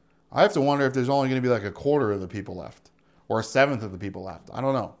 I have to wonder if there's only going to be like a quarter of the people left. Or a seventh of the people left. I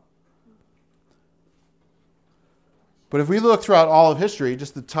don't know. But if we look throughout all of history,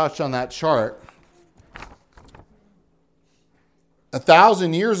 just to touch on that chart,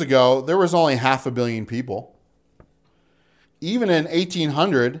 1,000 years ago, there was only 500 million people. Even in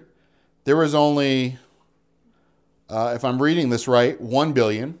 1800, there was only, if I'm reading this right, 1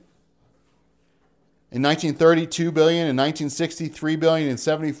 billion. In 1930, 2 billion. In 1960, 3 billion. In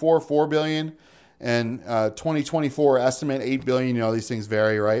 74, 4 billion. And 2024 estimate 8 billion. These things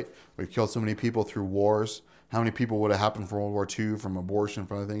vary, right? We've killed so many people through wars. How many people would have happened from World War II, from abortion,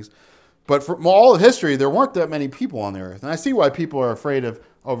 from other things? But from all of history, there weren't that many people on the earth. And I see why people are afraid of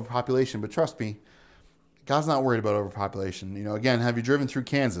overpopulation. But trust me, God's not worried about overpopulation. Again, have you driven through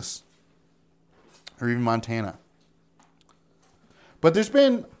Kansas? Or even Montana? But there's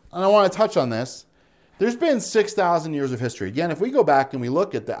been, and I want to touch on this, there's been 6,000 years of history. Again, if we go back and we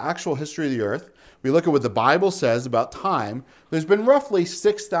look at the actual history of the earth, we look at what the Bible says about time, there's been roughly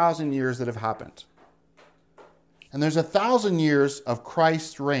 6,000 years that have happened. And there's 1,000 years of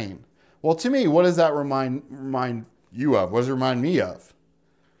Christ's reign. Well, to me, what does that remind you of? What does it remind me of?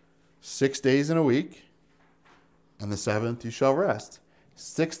 6 days in a week, and the 7th you shall rest.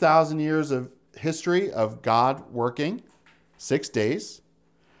 6,000 years of history of God working, 6 days.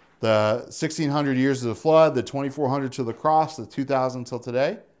 The 1,600 years of the flood, the 2,400 to the cross, the 2,000 till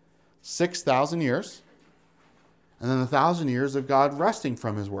today. 6,000 years. And then 1,000 years of God resting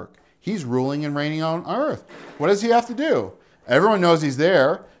from his work. He's ruling and reigning on earth. What does he have to do? Everyone knows he's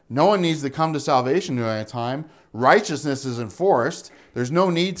there. No one needs to come to salvation during that time. Righteousness is enforced. There's no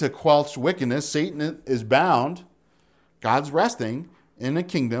need to quelch wickedness. Satan is bound. God's resting in a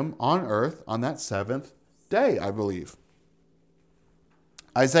kingdom on earth on that seventh day, I believe.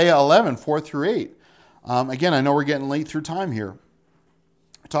 Isaiah 11, 4 through 8. Again, I know we're getting late through time here.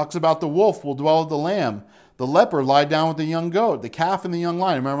 It talks about the wolf will dwell with the lamb. The leopard lie down with the young goat. The calf and the young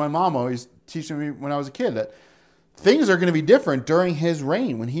lion. I remember my mom always teaching me when I was a kid that things are going to be different during his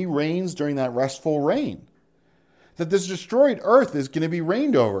reign, when he reigns during that restful reign. That this destroyed earth is going to be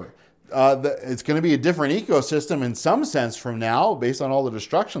reigned over. It's going to be a different ecosystem in some sense from now, based on all the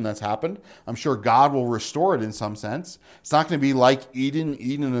destruction that's happened. I'm sure God will restore it in some sense. It's not going to be like Eden.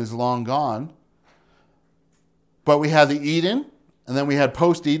 Eden is long gone. But we had the Eden, and then we had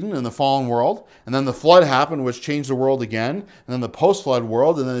post-Eden in the fallen world, and then the flood happened, which changed the world again, and then the post-flood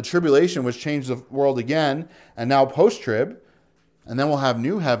world, and then the tribulation, which changed the world again, and now post-trib, and then we'll have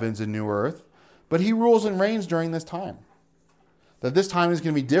new heavens and new earth. But he rules and reigns during this time. That this time is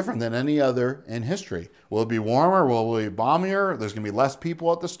going to be different than any other in history. Will it be warmer? Will it be balmier? There's going to be less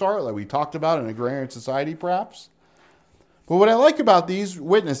people at the start, like we talked about in agrarian society, perhaps. But what I like about these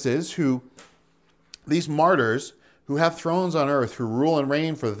witnesses, these martyrs who have thrones on earth, who rule and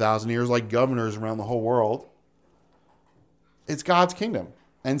reign for 1,000 years like governors around the whole world, it's God's kingdom.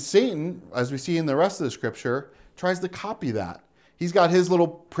 And Satan, as we see in the rest of the scripture, tries to copy that. He's got his little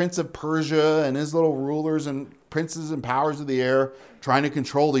prince of Persia and his little rulers and princes and powers of the air trying to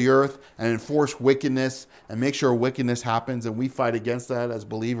control the earth and enforce wickedness and make sure wickedness happens, and we fight against that as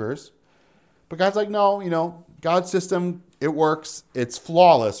believers. But God's like, no, God's system, it works. It's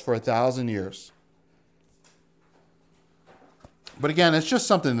flawless for 1,000 years. But again, it's just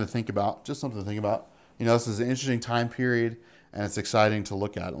something to think about. This is an interesting time period, and it's exciting to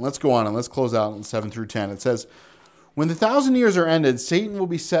look at. And let's go on and let's close out in 7 through 10. It says, when the 1,000 years are ended, Satan will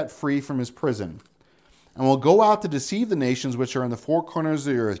be set free from his prison and will go out to deceive the nations which are in the four corners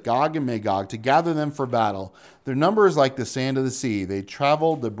of the earth, Gog and Magog, to gather them for battle. Their number is like the sand of the sea. They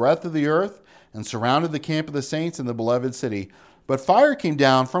traveled the breadth of the earth and surrounded the camp of the saints in the beloved city. But fire came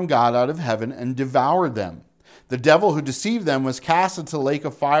down from God out of heaven and devoured them. The devil who deceived them was cast into the lake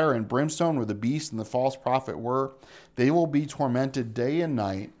of fire and brimstone where the beast and the false prophet were. They will be tormented day and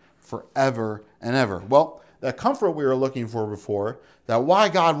night forever and ever. Well, that comfort we were looking for before, that why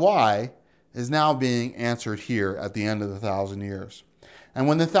God, why, is now being answered here at the end of the 1,000 years. And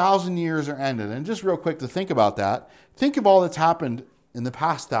when the 1,000 years are ended, and just real quick to think about that, think of all that's happened in the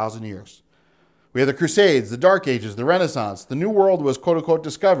past 1,000 years. We had the Crusades, the Dark Ages, the Renaissance. The New World was quote-unquote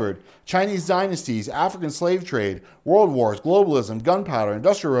discovered. Chinese dynasties, African slave trade, world wars, globalism, gunpowder,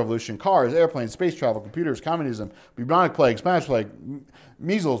 industrial revolution, cars, airplanes, space travel, computers, communism, bubonic plague, Spanish plague,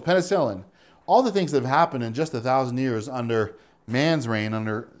 measles, penicillin. All the things that have happened in just 1,000 years under man's reign,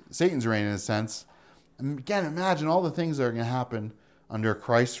 under Satan's reign in a sense. And again, imagine all the things that are going to happen under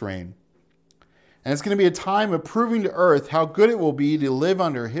Christ's reign. And it's going to be a time of proving to earth how good it will be to live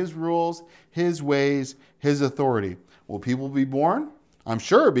under his rules, his ways, his authority. Will people be born? I'm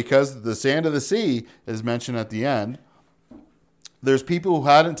sure, because the sand of the sea is mentioned at the end. There's people who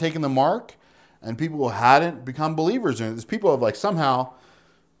hadn't taken the mark and people who hadn't become believers in it. There's people who have somehow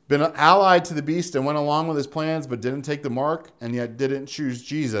been allied to the beast and went along with his plans but didn't take the mark and yet didn't choose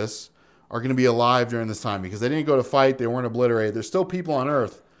Jesus, are going to be alive during this time because they didn't go to fight. They weren't obliterated. There's still people on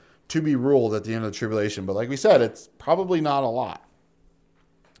earth to be ruled at the end of the tribulation. But like we said, it's probably not a lot.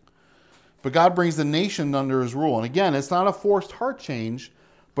 But God brings the nation under his rule. And again, it's not a forced heart change,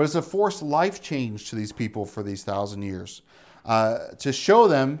 but it's a forced life change to these people for these 1,000 years. To show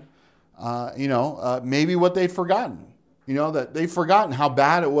them, maybe what they've forgotten. That they've forgotten how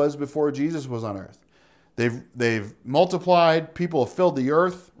bad it was before Jesus was on earth. They've multiplied. People have filled the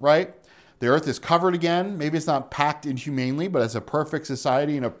earth, right? The earth is covered again. Maybe it's not packed inhumanely, but it's a perfect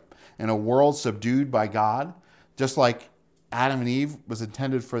society in a world subdued by God, just like Adam and Eve was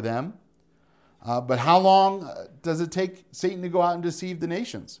intended for them. But how long does it take Satan to go out and deceive the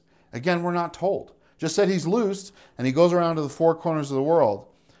nations? Again, we're not told. Just said he's loosed and he goes around to the four corners of the world,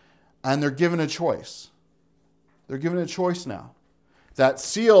 and they're given a choice. They're given a choice now. That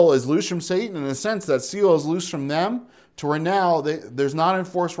seal is loose from Satan. In a sense, that seal is loose from them to where now there's not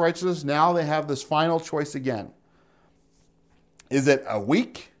enforced righteousness. Now they have this final choice again. Is it a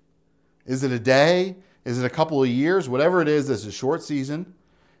week? Is it a day? Is it a couple of years? Whatever it is, it's a short season.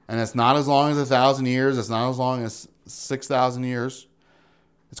 And it's not as long as 1,000 years. It's not as long as 6,000 years.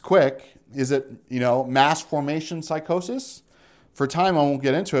 It's quick. Is it, mass formation psychosis? For time, I won't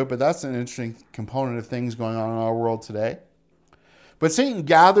get into it, but that's an interesting component of things going on in our world today. But Satan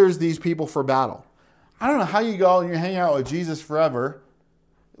gathers these people for battle. I don't know how you go and you hang out with Jesus forever.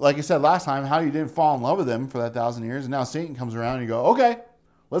 like I said last time, how you didn't fall in love with him for that 1,000 years, and now Satan comes around and you go, okay,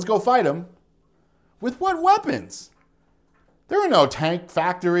 let's go fight him. With what weapons? There were no tank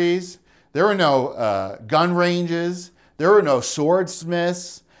factories. There were no gun ranges. There were no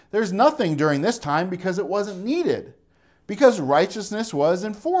swordsmiths. There's nothing during this time because it wasn't needed. Because righteousness was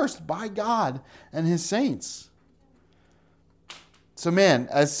enforced by God and his saints. So man,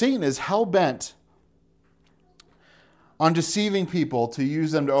 as Satan is hell-bent on deceiving people to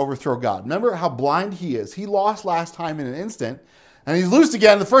use them to overthrow God. Remember how blind he is. He lost last time in an instant, and he's loosed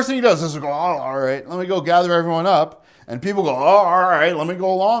again. The first thing he does is go, oh, all right, let me go gather everyone up. And people go, oh, all right, let me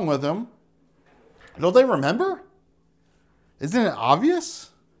go along with him. Don't they remember? Isn't it obvious?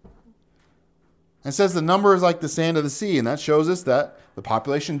 It says the number is like the sand of the sea, and that shows us that the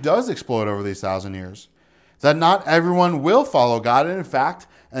population does explode over these 1,000 years. That not everyone will follow God, and in fact,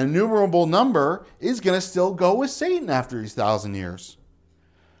 an innumerable number is going to still go with Satan after these 1,000 years.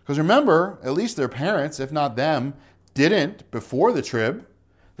 Because remember, at least their parents, if not them, didn't before the trib.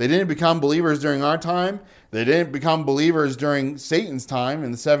 They didn't become believers during our time. They didn't become believers during Satan's time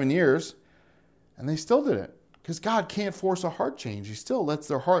in the 7 years. And they still didn't. Because God can't force a heart change. He still lets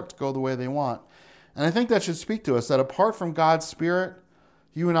their hearts go the way they want. And I think that should speak to us that apart from God's Spirit,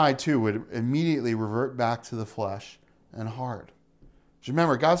 you and I too would immediately revert back to the flesh and heart. Just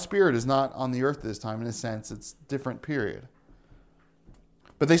remember, God's Spirit is not on the earth this time. In a sense, it's a different period.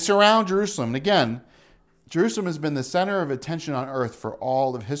 But they surround Jerusalem. And again, Jerusalem has been the center of attention on earth for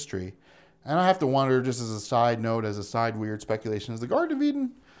all of history. And I have to wonder, just as a side note, as a side weird speculation, is the Garden of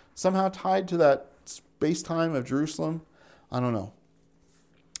Eden somehow tied to that space-time of Jerusalem? I don't know.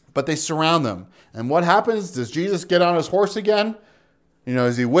 But they surround them. And what happens? Does Jesus get on his horse again? You know,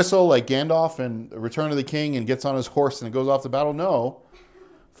 does he whistle like Gandalf in Return of the King and gets on his horse and it goes off to battle? No.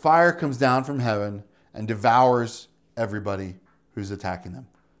 Fire comes down from heaven and devours everybody who's attacking them.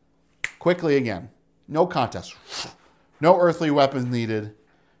 Quickly again. No contest. No earthly weapons needed.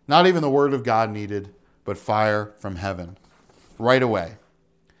 Not even the word of God needed, but fire from heaven. Right away.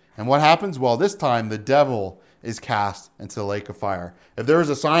 And what happens? Well, this time the devil is cast into the lake of fire. If there was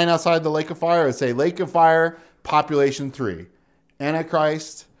a sign outside the lake of fire, it would say Lake of Fire, Population 3.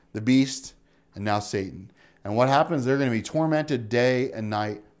 Antichrist, the beast, and now Satan. And what happens? They're going to be tormented day and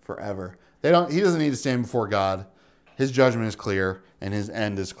night forever. He doesn't need to stand before God. His judgment is clear, and his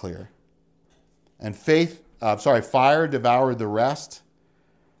end is clear. And fire devoured the rest.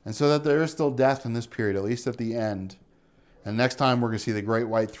 And so that there is still death in this period, at least at the end. And next time we're going to see the great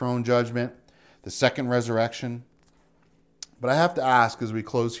white throne judgment, the second resurrection. But I have to ask as we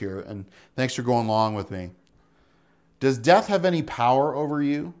close here, and thanks for going along with me. Does death have any power over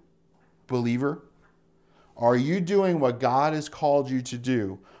you, believer? Are you doing what God has called you to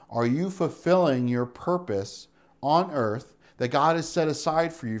do? Are you fulfilling your purpose on earth that God has set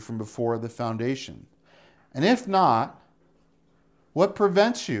aside for you from before the foundation? And if not, what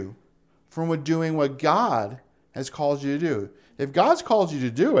prevents you from doing what God has called you to do? If God's called you to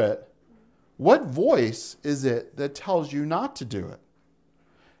do it, what voice is it that tells you not to do it?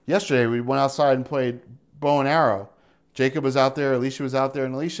 Yesterday, we went outside and played bow and arrow. Jacob was out there, Alicia was out there,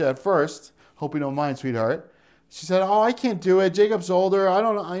 and Alicia at first, hope you don't mind, sweetheart, she said, oh, I can't do it. Jacob's older.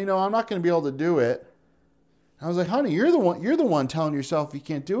 I'm not going to be able to do it. And I was like, honey, you're the one telling yourself you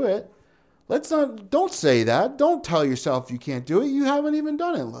can't do it. Don't say that. Don't tell yourself you can't do it. You haven't even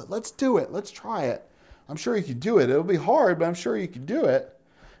done it. Let's do it. Let's try it. I'm sure you can do it. It'll be hard, but I'm sure you can do it.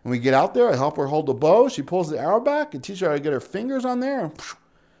 And we get out there. I help her hold the bow. She pulls the arrow back and teach her how to get her fingers on there. And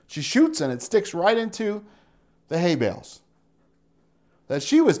she shoots and it sticks right into the hay bales. That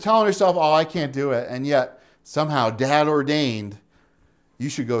she was telling herself, oh, I can't do it. And yet somehow Dad ordained you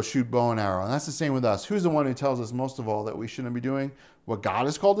should go shoot bow and arrow. And that's the same with us. Who's the one who tells us most of all that we shouldn't be doing what God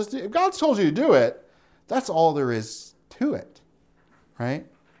has called us to do? If God's told you to do it, that's all there is to it. Right?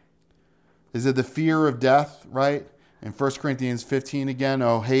 Is it the fear of death, right? In 1 Corinthians 15 again,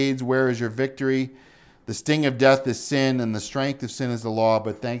 oh, Hades, where is your victory? The sting of death is sin, and the strength of sin is the law,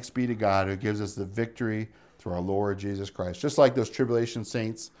 but thanks be to God who gives us the victory through our Lord Jesus Christ. Just like those tribulation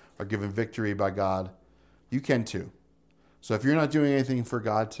saints are given victory by God, you can too. So if you're not doing anything for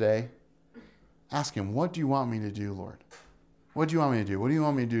God today, ask him, what do you want me to do, Lord? What do you want me to do? What do you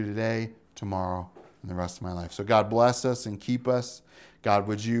want me to do today, tomorrow, and the rest of my life? So God bless us and keep us. God,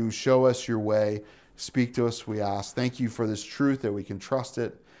 would you show us your way? Speak to us, we ask. Thank you for this truth that we can trust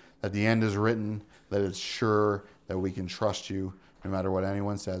it, that the end is written, that it's sure, that we can trust you no matter what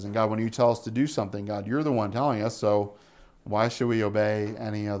anyone says. And God, when you tell us to do something, God, you're the one telling us, so why should we obey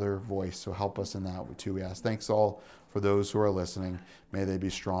any other voice? So help us in that too, we ask. Thanks all for those who are listening. May they be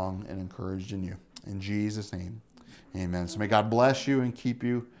strong and encouraged in you. In Jesus' name, Amen. So may God bless you and keep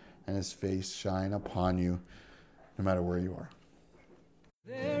you, and his face shine upon you, no matter where you are.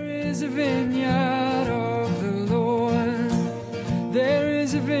 There is a vineyard of the Lord. There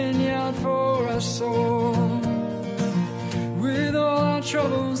is a vineyard for us all. With all our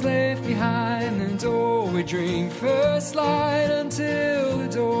troubles left behind, and all we drink first light until